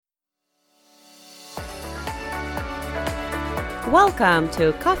Welcome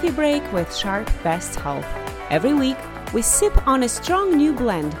to Coffee Break with Sharp Best Health. Every week, we sip on a strong new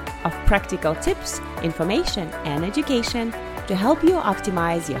blend of practical tips, information, and education to help you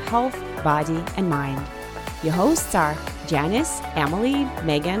optimize your health, body, and mind. Your hosts are Janice, Emily,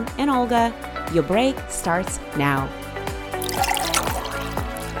 Megan, and Olga. Your break starts now.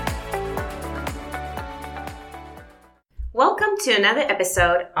 Welcome to another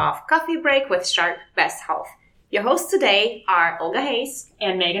episode of Coffee Break with Sharp Best Health. Your hosts today are Olga Hayes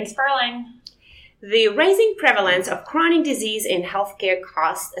and Megan Sperling. The rising prevalence of chronic disease and healthcare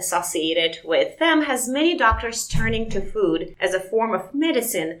costs associated with them has many doctors turning to food as a form of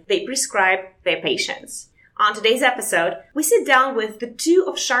medicine they prescribe their patients. On today's episode, we sit down with the two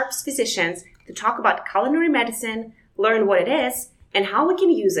of Sharp's physicians to talk about culinary medicine, learn what it is, and how we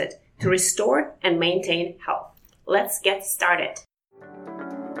can use it to restore and maintain health. Let's get started.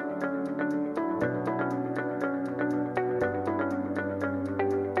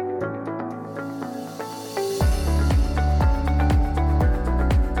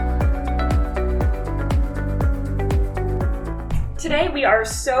 Today, we are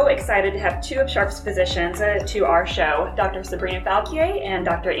so excited to have two of Sharp's physicians to our show, Dr. Sabrina Falquier and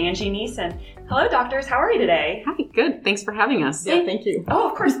Dr. Angie Neeson. Hello, doctors. How are you today? Hi, good. Thanks for having us. Yeah, thank you. Oh,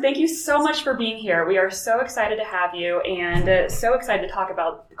 of course. Thank you so much for being here. We are so excited to have you and so excited to talk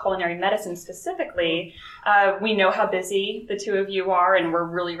about culinary medicine specifically. We know how busy the two of you are, and we're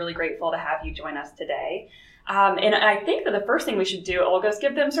really, really grateful to have you join us today. And I think that the first thing we should do, Olga, is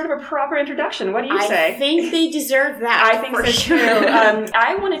give them sort of a proper introduction. What do you say? I think they deserve that. I think so sure. too.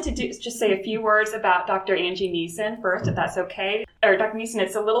 I wanted to just say a few words about Dr. Angie Neeson first, if that's okay. Or Dr. Neeson,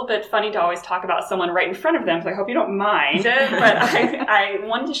 it's a little bit funny to always talk about someone right in front of them, so I hope you don't mind. But I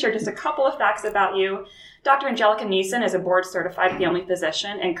wanted to share just a couple of facts about you. Dr. Angelica Neeson is a board-certified family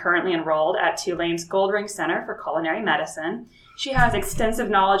physician and currently enrolled at Tulane's Goldring Center for Culinary Medicine. She has extensive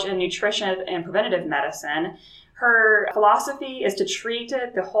knowledge in nutrition and preventative medicine. Her philosophy is to treat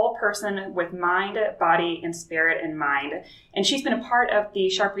the whole person with mind, body, and spirit in mind. And she's been a part of the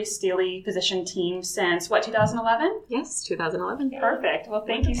Sharp Reese Steely physician team since, 2011? Yes, 2011. Perfect. Well,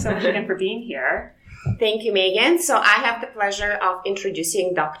 thank you so much again for being here. Thank you, Megan. So I have the pleasure of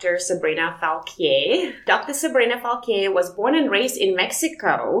introducing Dr. Sabrina Falquier. Dr. Sabrina Falquier was born and raised in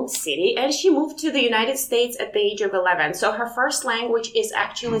Mexico City, and she moved to the United States at the age of 11. So her first language is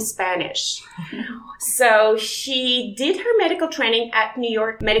actually Spanish. So she did her medical training at New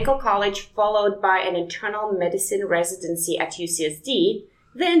York Medical College, followed by an internal medicine residency at UCSD,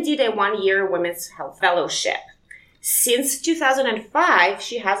 then did a 1-year women's health fellowship. Since 2005,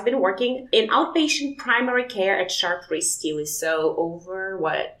 she has been working in outpatient primary care at Sharp Reese Steely. So over,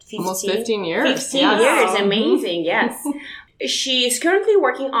 15 years. 15 years. Amazing, yes. She is currently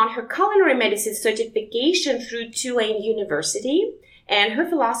working on her culinary medicine certification through Tulane University. And her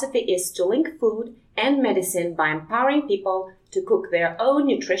philosophy is to link food and medicine by empowering people to cook their own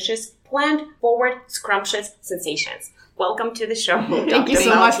nutritious, plant-forward, scrumptious sensations. Welcome to the show. Thank you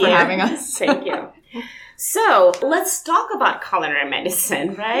so much for having us. Thank you. So let's talk about culinary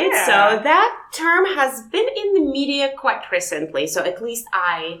medicine, right? Yeah. So that term has been in the media quite recently. So at least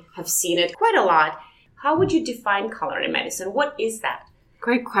I have seen it quite a lot. How would you define culinary medicine? What is that?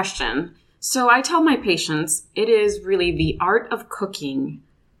 Great question. So I tell my patients it is really the art of cooking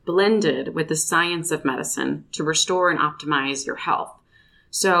blended with the science of medicine to restore and optimize your health.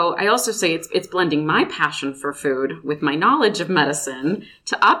 So I also say it's blending my passion for food with my knowledge of medicine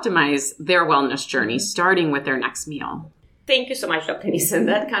to optimize their wellness journey, starting with their next meal. Thank you so much, Dr. Neeson.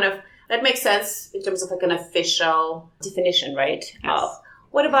 That makes sense in terms of like an official definition, right? Yes.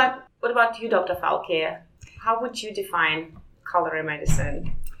 What about you, Dr. Falquier? How would you define culinary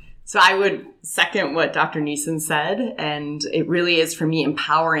medicine? So I would second what Dr. Neeson said, and it really is for me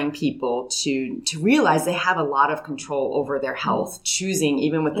empowering people to realize they have a lot of control over their health, choosing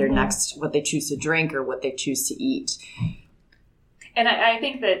even with their next, what they choose to drink or what they choose to eat. And I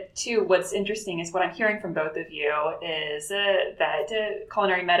think that, too, what's interesting is what I'm hearing from both of you is that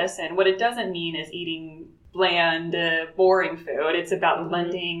culinary medicine, what it doesn't mean is eating bland, boring food. It's about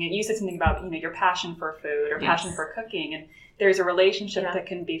blending. You said something about, your passion for food or passion for cooking. And there's a relationship that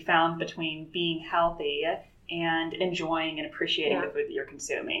can be found between being healthy and enjoying and appreciating the food that you're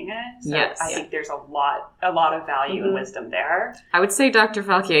consuming. So I think there's a lot of value and wisdom there. I would say Dr.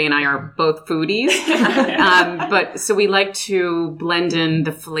 Falquier and I are both foodies, but so we like to blend in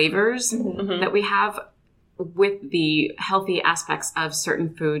the flavors that we have with the healthy aspects of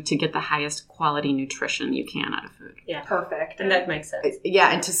certain food to get the highest quality nutrition you can out of food. Yeah. Perfect. And that makes sense.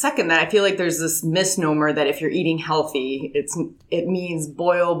 Yeah, and to second that, I feel like there's this misnomer that if you're eating healthy, it means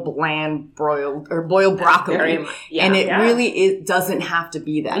boil bland broiled or boil broccoli. And it really doesn't have to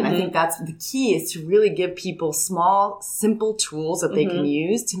be that. And I think that's the key, is to really give people small, simple tools that they can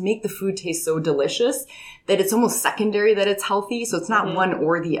use to make the food taste so delicious that it's almost secondary that it's healthy. So it's not one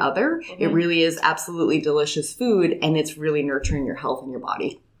or the other. It really is absolutely delicious food, and it's really nurturing your health and your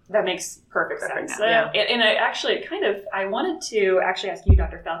body. That makes perfect sense. Yeah. And I wanted to actually ask you,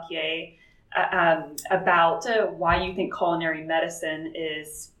 Dr. Falquier, about why you think culinary medicine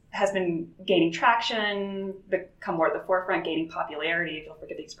has been gaining traction, become more at the forefront, gaining popularity, if you'll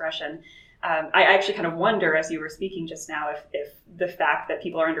forget the expression. I actually kind of wonder, as you were speaking just now, if the fact that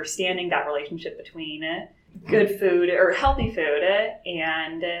people are understanding that relationship between good food or healthy food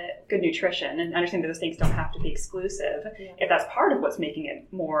and good nutrition, and understanding that those things don't have to be exclusive, if that's part of what's making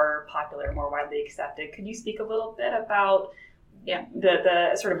it more popular, more widely accepted. Could you speak a little bit about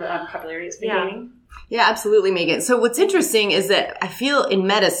the sort of popularity it's been gaining? Yeah, absolutely, Megan. So what's interesting is that I feel in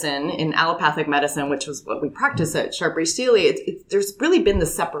medicine, in allopathic medicine, which was what we practice at Sharp-Ray Steele, there's really been the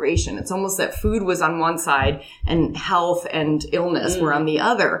separation. It's almost that food was on one side and health and illness were on the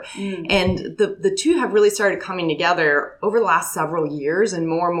other. And the two have really started coming together over the last several years, and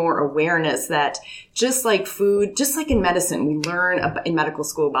more awareness that just like food, just like in medicine, we learn in medical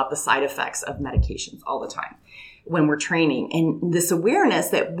school about the side effects of medications all the time when we're training. And this awareness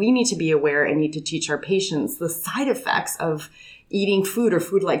that we need to be aware and need to teach our patients the side effects of eating food or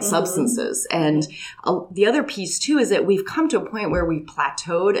food-like substances. And the other piece too is that we've come to a point where we've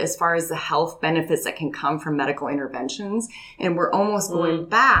plateaued as far as the health benefits that can come from medical interventions. And we're almost going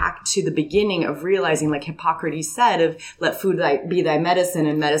back to the beginning of realizing, like Hippocrates said, of let food be thy medicine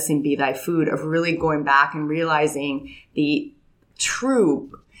and medicine be thy food, of really going back and realizing the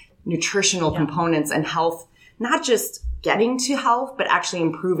true nutritional components and health, not just getting to health, but actually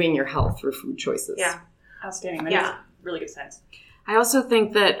improving your health through food choices. Yeah. Outstanding. That makes really good sense. I also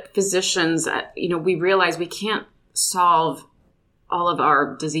think that physicians, we realize we can't solve all of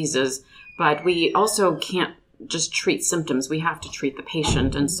our diseases, but we also can't just treat symptoms. We have to treat the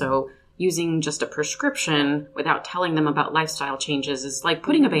patient. And so using just a prescription without telling them about lifestyle changes is like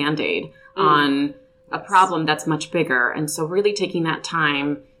putting a Band-Aid on a problem that's much bigger. And so really taking that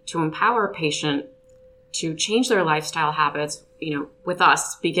time to empower a patient to change their lifestyle habits, with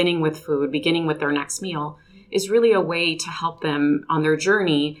us, beginning with food, beginning with their next meal, is really a way to help them on their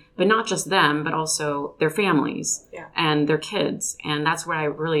journey, but not just them, but also their families and their kids. And that's what I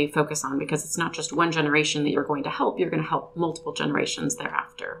really focus on, because it's not just one generation that you're going to help multiple generations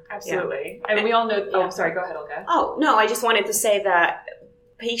thereafter. Absolutely. And we all know, go ahead, Olga. Oh, no, I just wanted to say that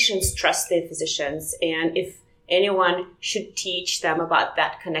patients trust their physicians, and if anyone should teach them about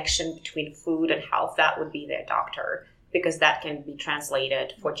that connection between food and health, that would be their doctor, because that can be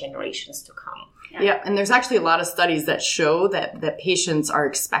translated for generations to come. Yeah, and there's actually a lot of studies that show that patients are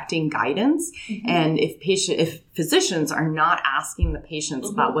expecting guidance, and if physicians are not asking the patients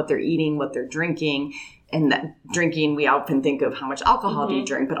about what they're eating, what they're drinking, and that drinking, we often think of how much alcohol do you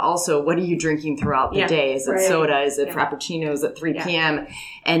drink, but also what are you drinking throughout the day? Is it soda? Is it frappuccinos at 3 p.m.?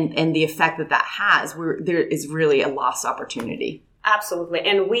 And the effect that has, there is really a lost opportunity. Absolutely.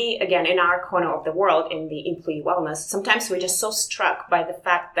 And we, again, in our corner of the world, in the employee wellness, sometimes we're just so struck by the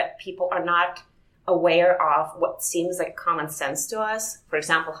fact that people are not aware of what seems like common sense to us. For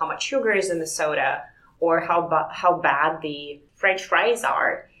example, how much sugar is in the soda, or how bad the French fries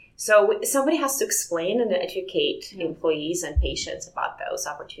are. So somebody has to explain and educate employees and patients about those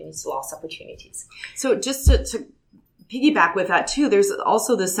opportunities, lost opportunities. So just to piggyback with that too, there's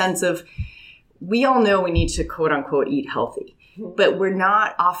also the sense of, we all know we need to quote unquote eat healthy, but we're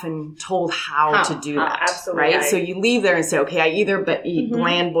not often told how to do that. Absolutely. Right? So you leave there and say, okay, I either eat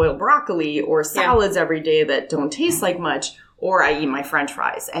bland boiled broccoli or salads every day that don't taste like much, or I eat my French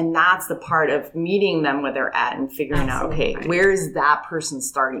fries. And that's the part of meeting them where they're at and figuring out, okay, where is that person's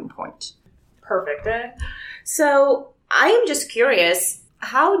starting point? Perfect. So I am just curious,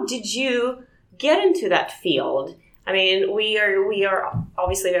 how did you get into that field? I mean, we are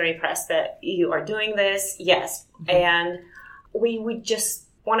obviously very impressed that you are doing this. Yes. And we would just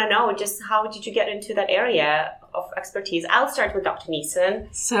want to know, just how did you get into that area of expertise? I'll start with Dr.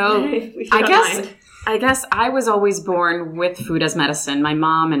 Neeson. So I guess I was always born with food as medicine. My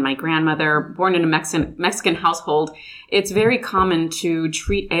mom and my grandmother, born in a Mexican household, it's very common to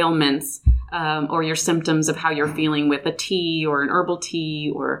treat ailments or your symptoms of how you're feeling with a tea or an herbal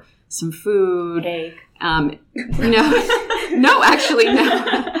tea or some food. Cake. No, actually,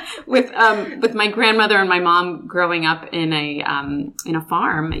 no. with my grandmother and my mom growing up in a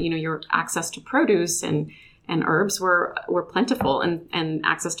farm, your access to produce and herbs were plentiful, and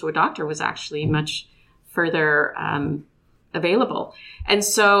access to a doctor was actually much further available. And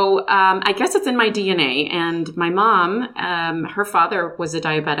so I guess it's in my DNA. And my mom, her father was a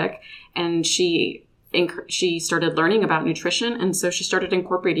diabetic, and she started learning about nutrition, and so she started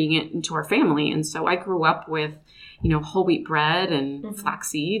incorporating it into our family. And so I grew up with whole wheat bread and flax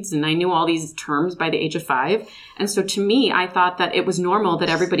seeds, and I knew all these terms by the age of 5. And so to me, I thought that it was normal that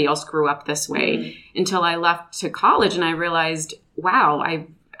everybody else grew up this way until I left to college, and I realized, wow,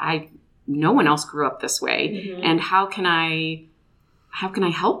 I no one else grew up this way, and how can I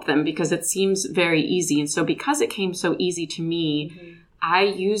help them? Because it seems very easy. And so because it came so easy to me, I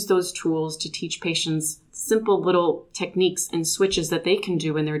use those tools to teach patients simple little techniques and switches that they can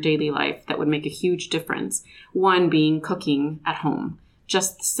do in their daily life that would make a huge difference. One being cooking at home.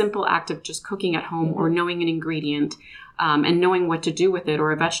 Just the simple act of just cooking at home or knowing an ingredient and knowing what to do with it,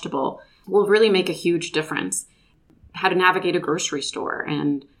 or a vegetable, will really make a huge difference. How to navigate a grocery store.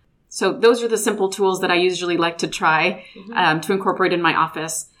 And so those are the simple tools that I usually like to try to incorporate in my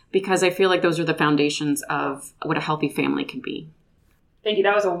office, because I feel like those are the foundations of what a healthy family can be. Thank you.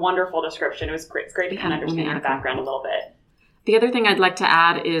 That was a wonderful description. It was great. It's great to kind of understand your background a little bit. The other thing I'd like to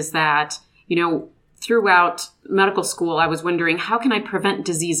add is that, throughout medical school, I was wondering, how can I prevent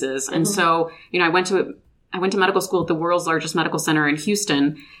diseases? And so, I went to medical school at the world's largest medical center in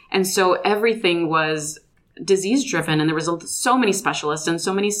Houston. And so everything was disease driven, and there was so many specialists and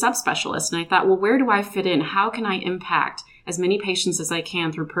so many subspecialists. And I thought, well, where do I fit in? How can I impact as many patients as I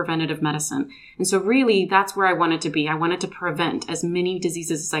can through preventative medicine? And so really that's where I wanted to be. I wanted to prevent as many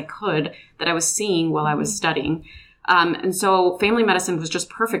diseases as I could that I was seeing while I was studying. And so family medicine was just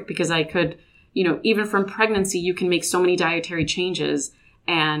perfect, because I could, even from pregnancy, you can make so many dietary changes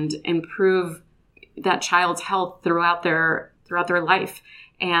and improve that child's health throughout their life.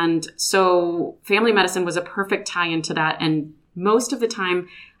 And so family medicine was a perfect tie into that. And most of the time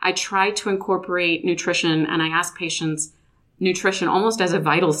I try to incorporate nutrition, and I ask patients nutrition almost as a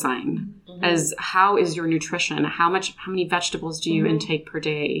vital sign, as how is your nutrition? How many vegetables do you intake per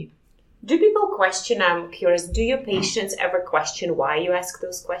day? Do people question, I'm curious, do your patients ever question why you ask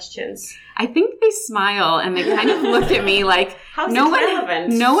those questions? I think they smile and they kind of look at me like, no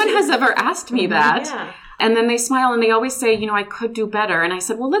one has ever asked me that. Yeah. And then they smile and they always say, I could do better. And I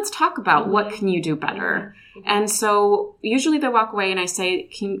said, well, let's talk about what can you do better? And so usually they walk away and I say,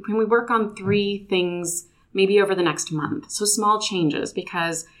 can we work on 3 things maybe over the next month? So small changes,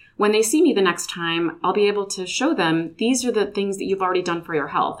 because when they see me the next time, I'll be able to show them these are the things that you've already done for your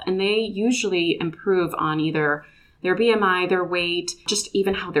health. And they usually improve on either their BMI, their weight, just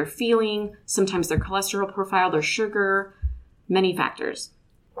even how they're feeling, sometimes their cholesterol profile, their sugar, many factors.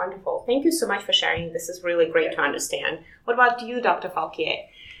 Wonderful. Thank you so much for sharing. This is really great to understand. What about you, Dr. Falquier?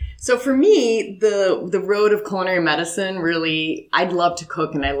 So for me, the road of culinary medicine, really, I'd love to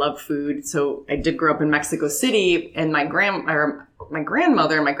cook and I love food. So I did grow up in Mexico City, and my grandmother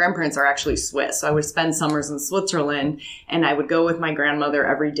and my grandparents are actually Swiss. So I would spend summers in Switzerland, and I would go with my grandmother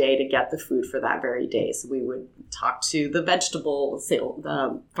every day to get the food for that very day. So we would talk to the vegetable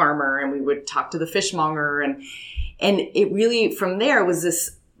farmer, and we would talk to the fishmonger, and it really, from there, was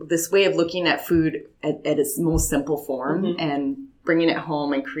this way of looking at food at its most simple form and bringing it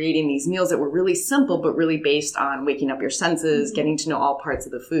home and creating these meals that were really simple, but really based on waking up your senses, getting to know all parts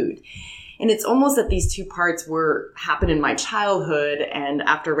of the food. And it's almost that these 2 parts happened in my childhood. And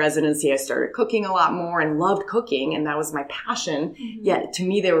after residency, I started cooking a lot more and loved cooking. And that was my passion. Yet to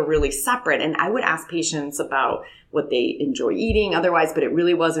me, they were really separate. And I would ask patients about what they enjoy eating otherwise, but it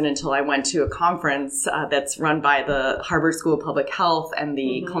really wasn't until I went to a conference that's run by the Harvard School of Public Health and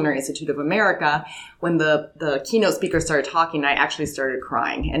the Culinary Institute of America. When the keynote speaker started talking, I actually started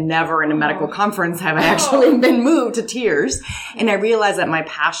crying. And never in a medical conference have I actually been moved to tears. And I realized that my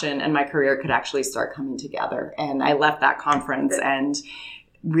passion and my career could actually start coming together. And I left that conference and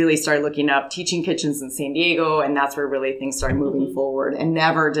really started looking up teaching kitchens in San Diego, and that's where really things started moving forward. And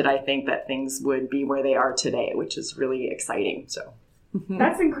never did I think that things would be where they are today, which is really exciting. So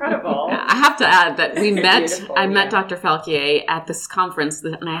that's incredible. I have to add that I met Dr. Falquier at this conference,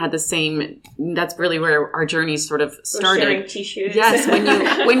 and I had the same, that's really where our journey sort of started. Sharing tissues. Yes,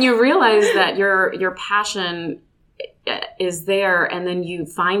 when you realize that your passion is there, and then you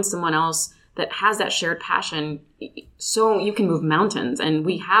find someone else that has that shared passion, so you can move mountains. And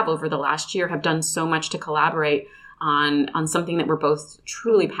we have, over the last year, have done so much to collaborate on something that we're both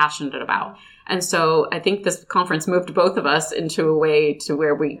truly passionate about. And so I think this conference moved both of us into a way to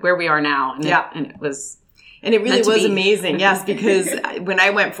where we are now. And And it really Meant to was be. amazing, yes, because when I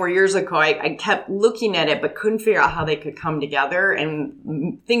went 4 years ago, I kept looking at it, but couldn't figure out how they could come together.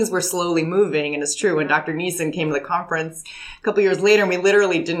 And things were slowly moving. And it's true, when Dr. Neeson came to the conference a couple years later,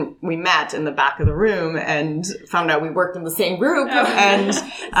 and we met in the back of the room and found out we worked in the same group and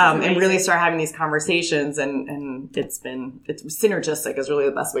really started having these conversations. And it's synergistic is really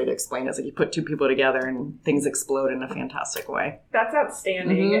the best way to explain it. It's like you put two people together and things explode in a fantastic way. That's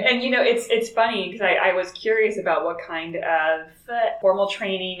outstanding. And, it's funny because I was curious about what kind of formal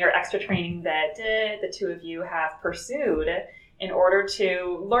training or extra training that the two of you have pursued in order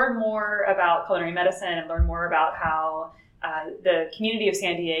to learn more about culinary medicine and learn more about how the community of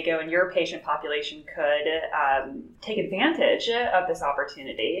San Diego and your patient population could take advantage of this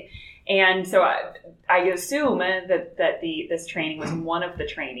opportunity. And so I assume that this training was one of the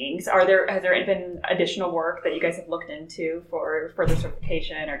trainings. Has there been additional work that you guys have looked into for further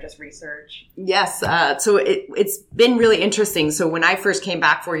certification or just research? Yes. So it's been really interesting. So when I first came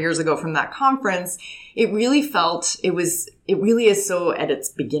back 4 years ago from that conference, it really is so at its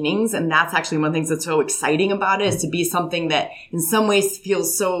beginnings. And that's actually one of the things that's so exciting about it, is to be something that in some ways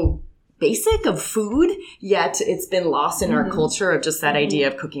feels so basic of food, yet it's been lost in our culture of just that idea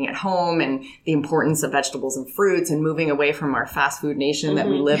of cooking at home and the importance of vegetables and fruits and moving away from our fast food nation that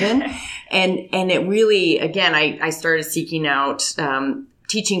we live in. And it really, again, I started seeking out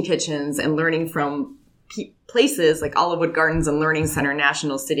teaching kitchens and learning from places like Olivewood Gardens and Learning Center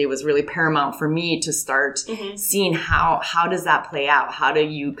National City was really paramount for me to start seeing how does that play out? How do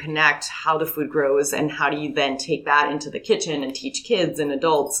you connect how the food grows, and how do you then take that into the kitchen and teach kids and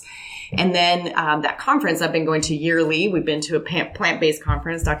adults? And then that conference I've been going to yearly. We've been to a plant-based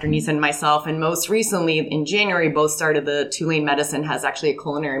conference, Dr. Neeson and myself, and most recently in January, both started the Tulane Medicine has actually a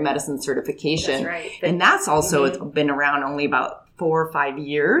culinary medicine certification. That's right. And that's also it's been around only about 4 or 5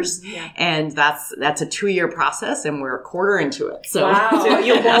 years. And that's a 2-year process, and we're a quarter into it. So, So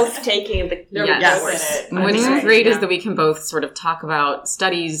you're both taking the Yes. And what's great is that we can both sort of talk about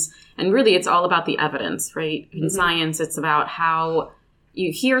studies, and really it's all about the evidence, right? In science, it's about how you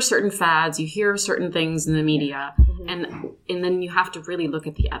hear certain fads, you hear certain things in the media, and then you have to really look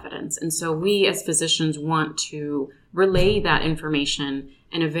at the evidence. And so we as physicians want to relay that information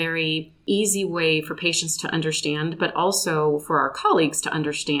in a very easy way for patients to understand, but also for our colleagues to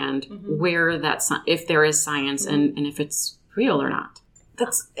understand where if there is science and if it's real or not.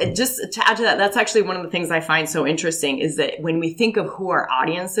 That's just to add to that. That's actually one of the things I find so interesting is that when we think of who our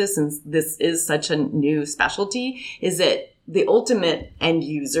audience is, since this is such a new specialty, is that the ultimate end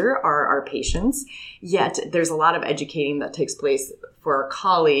user are our patients, yet there's a lot of educating that takes place for our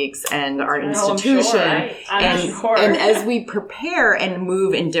colleagues and our institution. And as we prepare and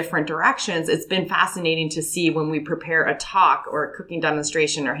move in different directions, it's been fascinating to see when we prepare a talk or a cooking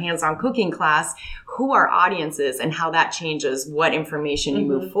demonstration or hands-on cooking class, who our audience is and how that changes what information you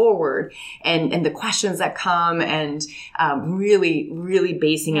move forward and the questions that come, and really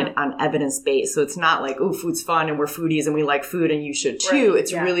basing it on evidence-based. So it's not like, oh, food's fun and we're foodies and we like food and you should too.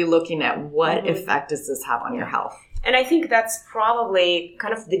 It's really looking at what effect does this have on your health. And I think that's probably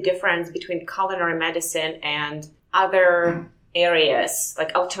kind of the difference between culinary medicine and other areas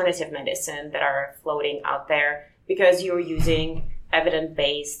like alternative medicine that are floating out there, because you're using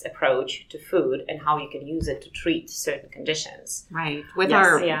evidence-based approach to food and how you can use it to treat certain conditions. Right. With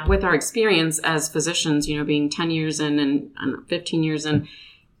our experience as physicians, being 10 years in and 15 years in,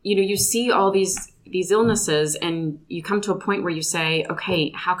 you see all these illnesses, and you come to a point where you say,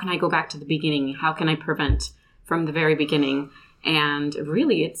 okay, how can I go back to the beginning? How can I prevent from the very beginning? And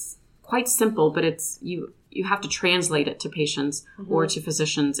really it's quite simple, but it's you have to translate it to patients or to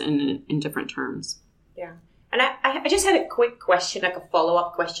physicians in different terms. Yeah. And I just had a quick question, like a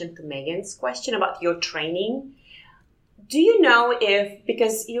follow-up question to Megan's question about your training. Do you know if,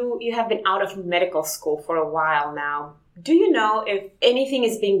 because you have been out of medical school for a while now, do you know if anything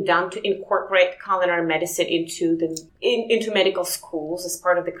is being done to incorporate culinary medicine into medical schools as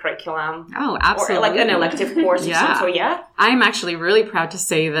part of the curriculum? Oh, absolutely. Or like an elective course or something? So, I'm actually really proud to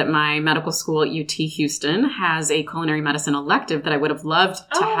say that my medical school at UT Houston has a culinary medicine elective that I would have loved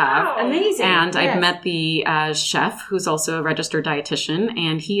to have. Wow. Amazing. And I've met the chef, who's also a registered dietitian,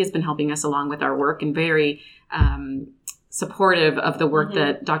 and he has been helping us along with our work and very supportive of the work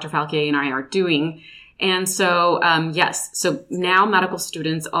that Dr. Falquier and I are doing. And so, yes, so now medical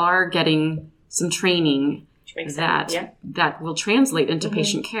students are getting some training that will translate into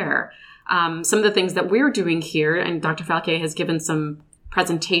patient care. Some of the things that we're doing here, and Dr. Falquier has given some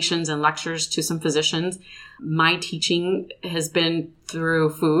presentations and lectures to some physicians. My teaching has been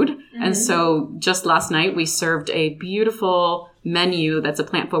through food. And so just last night we served a beautiful menu that's a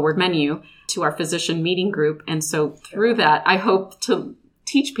plant-forward menu to our physician meeting group. And so through that, I hope to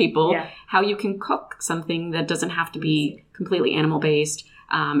teach people how you can cook something that doesn't have to be completely animal-based,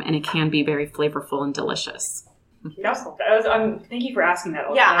 and it can be very flavorful and delicious. Thank you for asking that.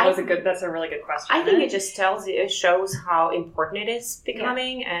 Yeah, that's a really good question. I think it shows how important it is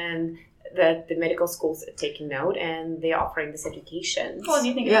becoming, and that the medical schools are taking note and they're offering this education. Well, and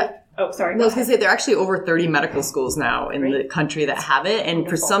you think sorry. No, I was going to say there are actually over 30 medical schools now in the country that have it. And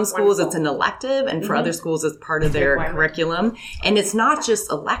for some schools, it's an elective. And for other schools, it's part of their curriculum. And it's not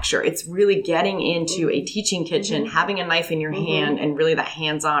just a lecture. It's really getting into a teaching kitchen, having a knife in your hand, and really that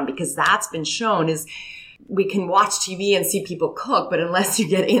hands-on, because that's been shown is we can watch TV and see people cook, but unless you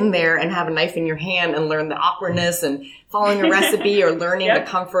get in there and have a knife in your hand and learn the awkwardness and following a recipe or learning the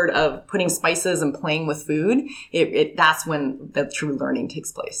comfort of putting spices and playing with food, that's when the true learning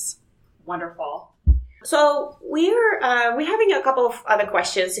takes place. Wonderful. So we're having a couple of other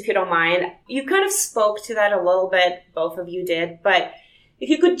questions, if you don't mind. You kind of spoke to that a little bit, both of you did, but if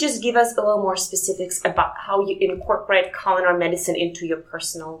you could just give us a little more specifics about how you incorporate culinary medicine into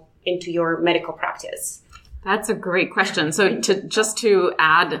your medical practice. That's a great question. So to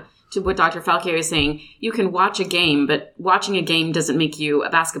add to what Dr. Falquier is saying, you can watch a game, but watching a game doesn't make you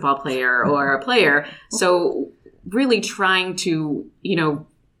a basketball player or a player. So really trying to,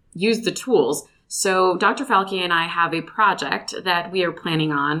 use the tools. So Dr. Falquier and I have a project that we are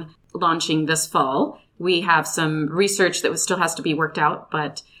planning on launching this fall. We have some research that still has to be worked out,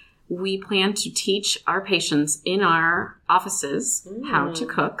 but we plan to teach our patients in our offices how to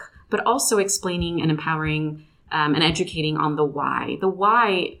cook, but also explaining and empowering and educating on the why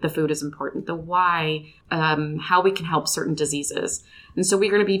the food is important, the why, how we can help certain diseases. And so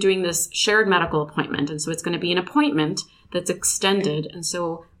we're going to be doing this shared medical appointment. And so it's going to be an appointment that's extended. And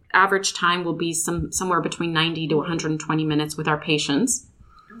so average time will be somewhere between 90 to 120 minutes with our patients.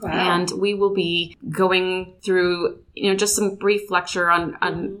 Wow. And we will be going through, just some brief lecture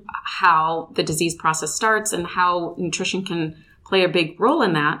on how the disease process starts and how nutrition can play a big role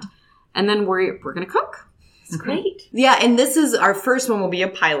in that. And then we're going to cook. That's great. Yeah, and this is our first one will be a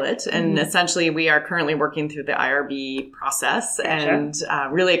pilot. And essentially we are currently working through the IRB process and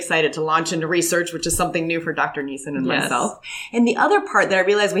really excited to launch into research, which is something new for Dr. Neeson and myself. And the other part that I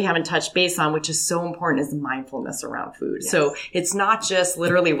realized we haven't touched base on, which is so important, is mindfulness around food. Yes. So it's not just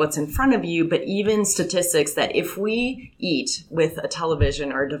literally what's in front of you, but even statistics that if we eat with a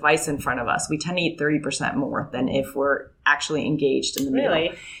television or a device in front of us, we tend to eat 30% more than if we're actually engaged in the meal.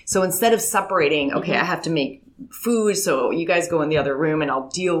 Really? So instead of separating, I have to make food, so you guys go in the other room and I'll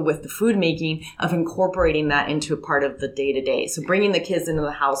deal with the food making, of incorporating that into a part of the day-to-day. So bringing the kids into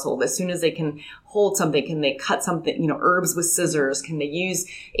the household, as soon as they can hold something, can they cut something, herbs with scissors? Can they use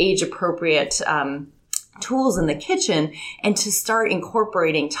age-appropriate tools in the kitchen? And to start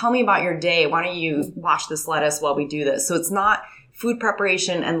incorporating, tell me about your day. Why don't you wash this lettuce while we do this? So it's not food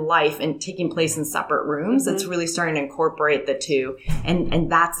preparation and life and taking place in separate rooms. It's really starting to incorporate the two.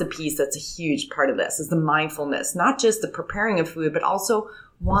 And that's the piece that's a huge part of this, is the mindfulness, not just the preparing of food, but also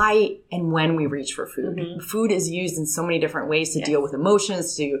why and when we reach for food. Food is used in so many different ways to deal with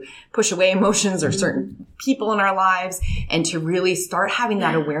emotions, to push away emotions or certain people in our lives, and to really start having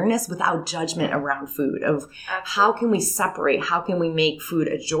that awareness without judgment around food of how can we separate, how can we make food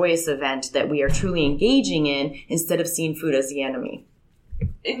a joyous event that we are truly engaging in instead of seeing food as the enemy.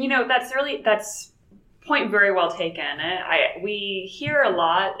 And that's point very well taken. We hear a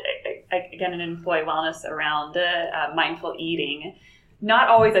lot, again, in employee wellness around mindful eating. Not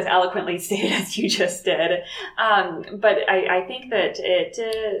always as eloquently stated as you just did. But I think that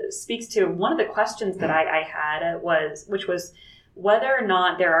it speaks to one of the questions that I had which was whether or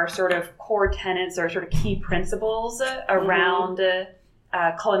not there are sort of core tenets or sort of key principles around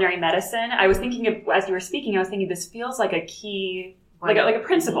culinary medicine. I was thinking of, as you were speaking, this feels like a key, like a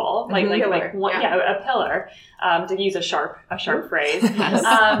principle, a pillar, to use a sharp phrase.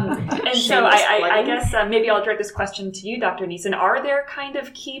 And so I guess maybe I'll direct this question to you, Dr. Neeson. Are there kind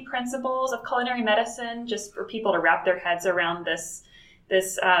of key principles of culinary medicine, just for people to wrap their heads around this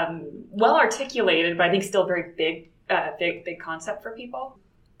well articulated, but I think still very big concept for people?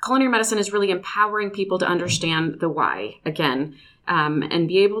 Culinary medicine is really empowering people to understand the why, again, and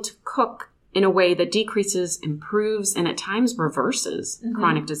be able to cook in a way that decreases, improves, and at times reverses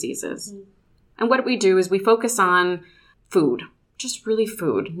chronic diseases. And what we do is we focus on food, just really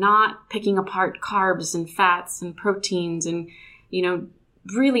food, not picking apart carbs and fats and proteins, and,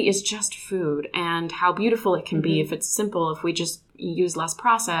 really is just food, and how beautiful it can be if it's simple, if we just use less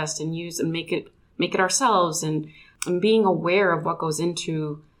processed and make it ourselves, and being aware of what goes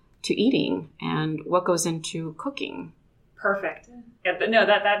into eating and what goes into cooking. Perfect. Yeah, but no,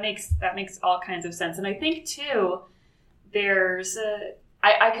 that makes all kinds of sense. And I think too, there's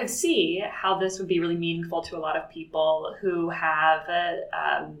I could see how this would be really meaningful to a lot of people who have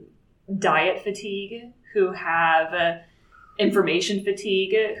diet fatigue, who have information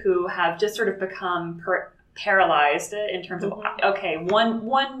fatigue, who have just sort of become paralyzed in terms of, okay,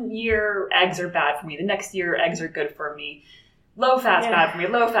 one year eggs are bad for me, the next year eggs are good for me, low fat's bad for me,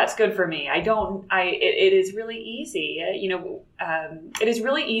 low fat's good for me. It is really easy, it is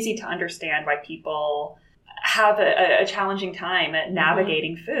really easy to understand why people have a challenging time at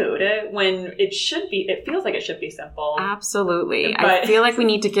navigating food when it feels like it should be simple. Absolutely. But I feel like we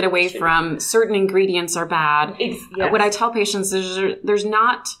need to get away from certain ingredients are bad. Yes. What I tell patients is there's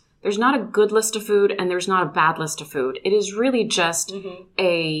not a good list of food and there's not a bad list of food. It is really just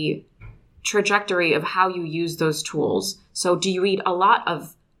a trajectory of how you use those tools. So do you eat a lot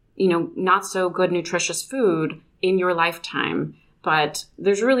of, not so good nutritious food in your lifetime? But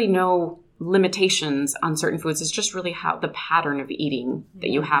there's really no limitations on certain foods. It's just really how the pattern of eating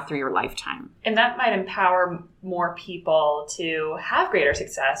that you have through your lifetime. And that might empower more people to have greater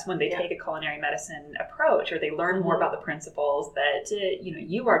success when they take a culinary medicine approach, or they learn more about the principles that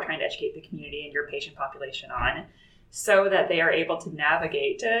you are trying to educate the community and your patient population on, so that they are able to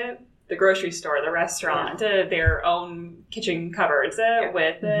navigate the grocery store, the restaurant, their own kitchen cupboards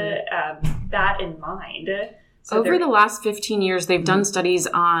with that in mind. So over the last 15 years, they've done studies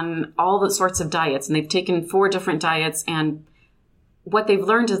on all the sorts of diets, and they've taken 4 different diets, and what they've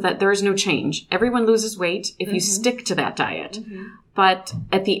learned is that there is no change. Everyone loses weight if you stick to that diet. But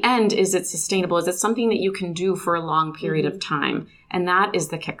at the end, is it sustainable? Is it something that you can do for a long period of time? And that is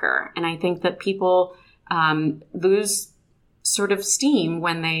the kicker. And I think that people lose sort of steam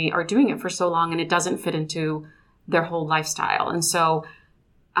when they are doing it for so long and it doesn't fit into their whole lifestyle. And so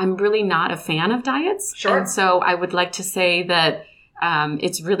I'm really not a fan of diets. Sure. And so I would like to say that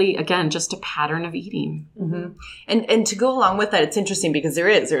it's really, again, just a pattern of eating. And to go along with that, it's interesting because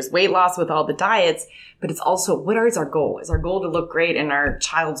there's weight loss with all the diets, but it's also, what is our goal? Is our goal to look great in our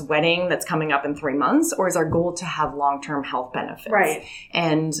child's wedding that's coming up in 3 months? Or is our goal to have long-term health benefits? Right.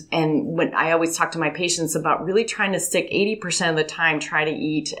 And when I always talk to my patients about really trying to stick 80% of the time, try to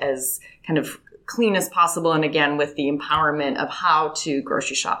eat as kind of clean as possible. And again, with the empowerment of how to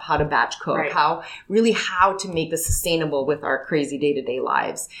grocery shop, how to batch cook, how to make this sustainable with our crazy day-to-day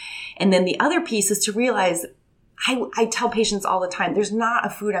lives. And then the other piece is to realize, I tell patients all the time, there's not a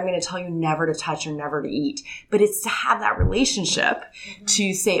food I'm going to tell you never to touch or never to eat, but it's to have that relationship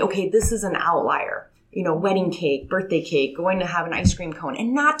to say, okay, this is an outlier. Wedding cake, birthday cake, going to have an ice cream cone,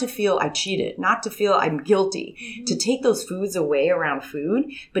 and not to feel I cheated, not to feel I'm guilty, to take those foods away around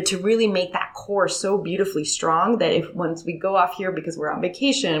food, but to really make that core so beautifully strong that if once we go off here because we're on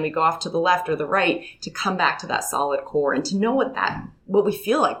vacation and we go off to the left or the right, to come back to that solid core and to know what we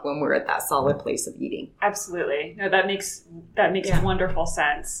feel like when we're at that solid place of eating. Absolutely. No, that makes wonderful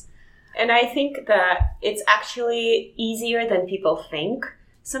sense. And I think that it's actually easier than people think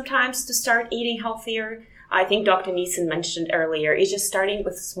sometimes to start eating healthier. I think Dr. Neeson mentioned earlier, it's just starting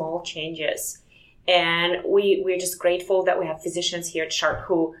with small changes. And we're just grateful that we have physicians here at Sharp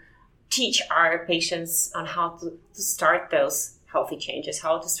who teach our patients on how to start those healthy changes,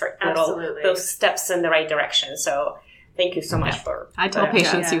 how to start those steps in the right direction. So thank you so much for I tell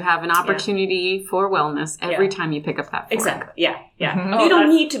patients you have an opportunity for wellness every time you pick up that fork. Exactly. Yeah. You don't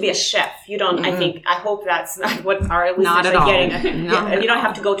need to be a chef. You don't, I hope that's not what our listeners are getting. You don't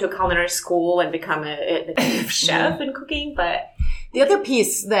have to go to a culinary school and become a chef in cooking, but the other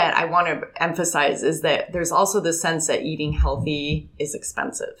piece that I want to emphasize is that there's also the sense that eating healthy is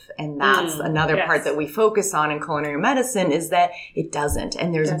expensive. And that's another part that we focus on in culinary medicine, is that it doesn't.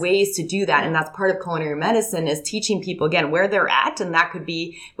 And there's ways to do that. And that's part of culinary medicine, is teaching people, again, where they're at. And that could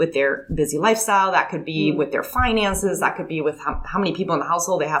be with their busy lifestyle. That could be with their finances. That could be with how many people in the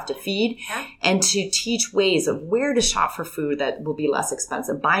household they have to feed. And to teach ways of where to shop for food that will be less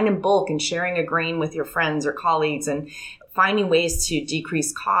expensive. Buying in bulk and sharing a grain with your friends or colleagues, and finding ways to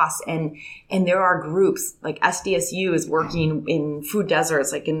decrease costs. And there are groups like SDSU is working in food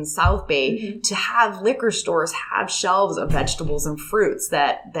deserts, like in South Bay, to have liquor stores have shelves of vegetables and fruits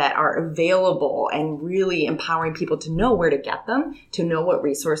that are available, and really empowering people to know where to get them, to know what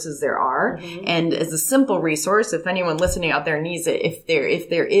resources there are. And as a simple resource, if anyone listening out there needs it, if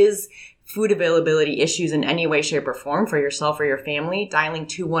there is food availability issues in any way, shape, or form for yourself or your family, dialing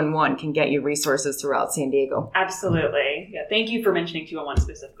 211 can get you resources throughout San Diego. Absolutely. Yeah. Thank you for mentioning 211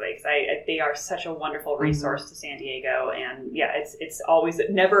 specifically, because they are such a wonderful resource to San Diego. And it's always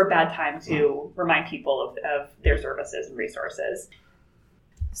never a bad time to remind people of their services and resources.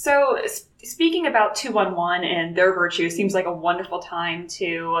 So speaking about 211 and their virtues seems like a wonderful time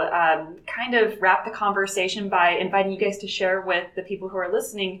to kind of wrap the conversation by inviting you guys to share with the people who are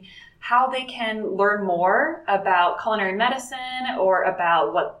listening how they can learn more about culinary medicine or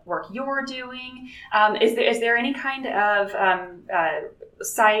about what work you're doing. Is there any kind of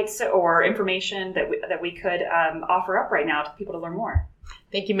sites or information that we could offer up right now to people to learn more?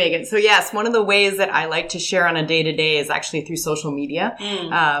 Thank you, Megan. So yes, one of the ways that I like to share on a day-to-day is actually through social media.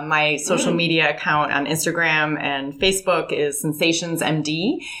 My social media account on Instagram and Facebook is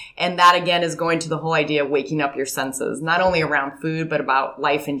SensationsMD. And that, again, is going to the whole idea of waking up your senses, not only around food, but about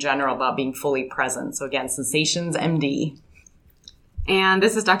life in general, about being fully present. So again, SensationsMD. And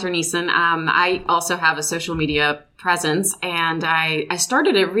this is Dr. Neeson. I also have a social media presence, and I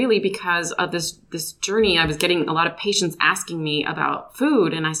started it really because of this journey. I was getting a lot of patients asking me about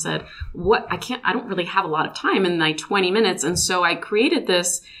food, and I said, I don't really have a lot of time in like 20 minutes. And so I created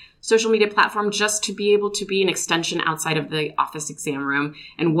this social media platform just to be able to be an extension outside of the office exam room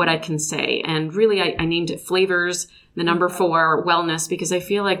and what I can say. And really, I named it Flavors, the number 4, wellness, because I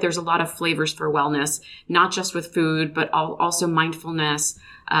feel like there's a lot of flavors for wellness, not just with food, but also mindfulness,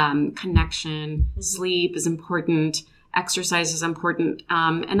 connection, sleep is important, exercise is important.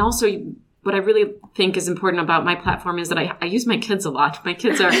 And also what I really think is important about my platform is that I use my kids a lot. My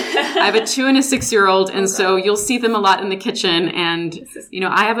kids I have a 2 and a 6-year-old. And so you'll see them a lot in the kitchen. And,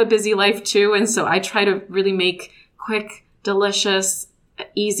 I have a busy life too. And so I try to really make quick, delicious,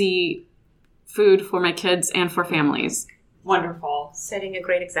 easy food for my kids and for families. Wonderful. Setting a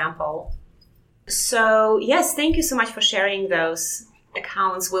great example. So yes, thank you so much for sharing those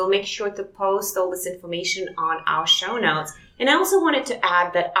accounts. We'll make sure to post all this information on our show notes. And I also wanted to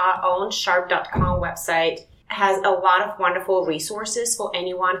add that our own sharp.com website has a lot of wonderful resources for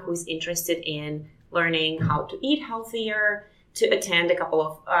anyone who's interested in learning how to eat healthier, to attend a couple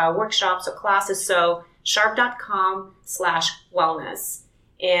of workshops or classes. So sharp.com/wellness.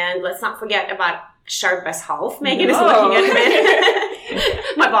 And let's not forget about Sharp Best Health. Megan is looking at me.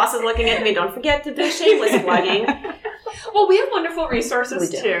 My boss is looking at me. Don't forget to do shameless plugging. Well, we have wonderful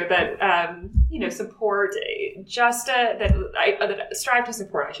resources too that support that strive to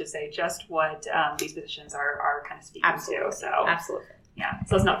support, I should say, just what these physicians are kind of speaking to. So absolutely, yeah.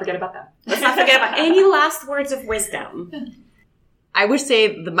 So let's not forget about them. Let's not forget about any last words of wisdom. I would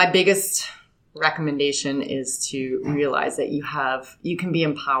say my biggest recommendation is to realize that you can be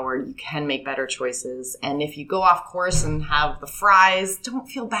empowered, you can make better choices. And if you go off course and have the fries, don't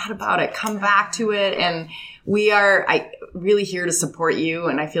feel bad about it. Come back to it. And I really here to support you.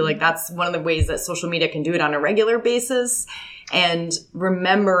 And I feel like that's one of the ways that social media can do it on a regular basis. And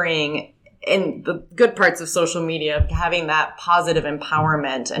remembering in the good parts of social media, having that positive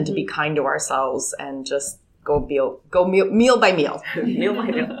empowerment and to be kind to ourselves and just go meal by meal. Meal by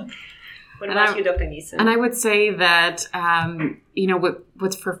meal. What about you, Dr. Neeson? And I would say that,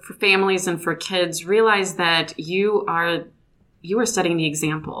 what's for families and for kids, realize that you are setting the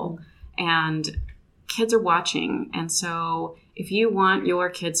example and kids are watching. And so if you want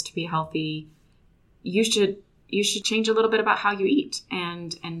your kids to be healthy, you should change a little bit about how you eat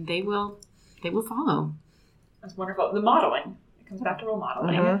and they will follow. That's wonderful. The modeling. Comes back to role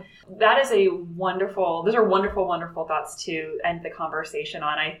modeling. Mm-hmm. Those are wonderful, wonderful thoughts to end the conversation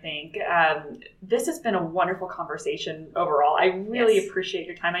on, I think. This has been a wonderful conversation overall. I really appreciate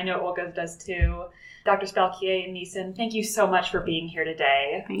your time. I know Olga does too. Dr. Spalkier and Neeson, thank you so much for being here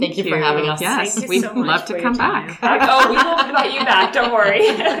today. Thank you for having us. Yes, we'd love to come back. We will invite you back. Don't worry.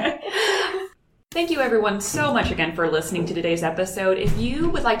 Thank you everyone so much again for listening to today's episode. If you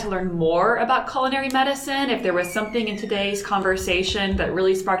would like to learn more about culinary medicine, if there was something in today's conversation that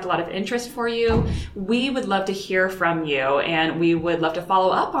really sparked a lot of interest for you, we would love to hear from you, and we would love to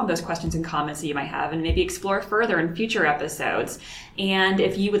follow up on those questions and comments that you might have and maybe explore further in future episodes. And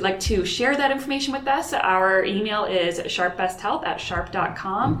if you would like to share that information with us, our email is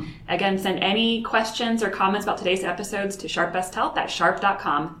sharpbesthealth@sharp.com. Again, send any questions or comments about today's episodes to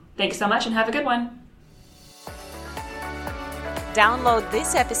sharpbesthealth@sharp.com. Thanks so much and have a good one. Download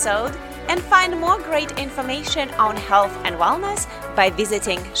this episode and find more great information on health and wellness by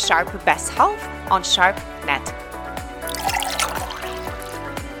visiting Sharp Best Health on SharpNet.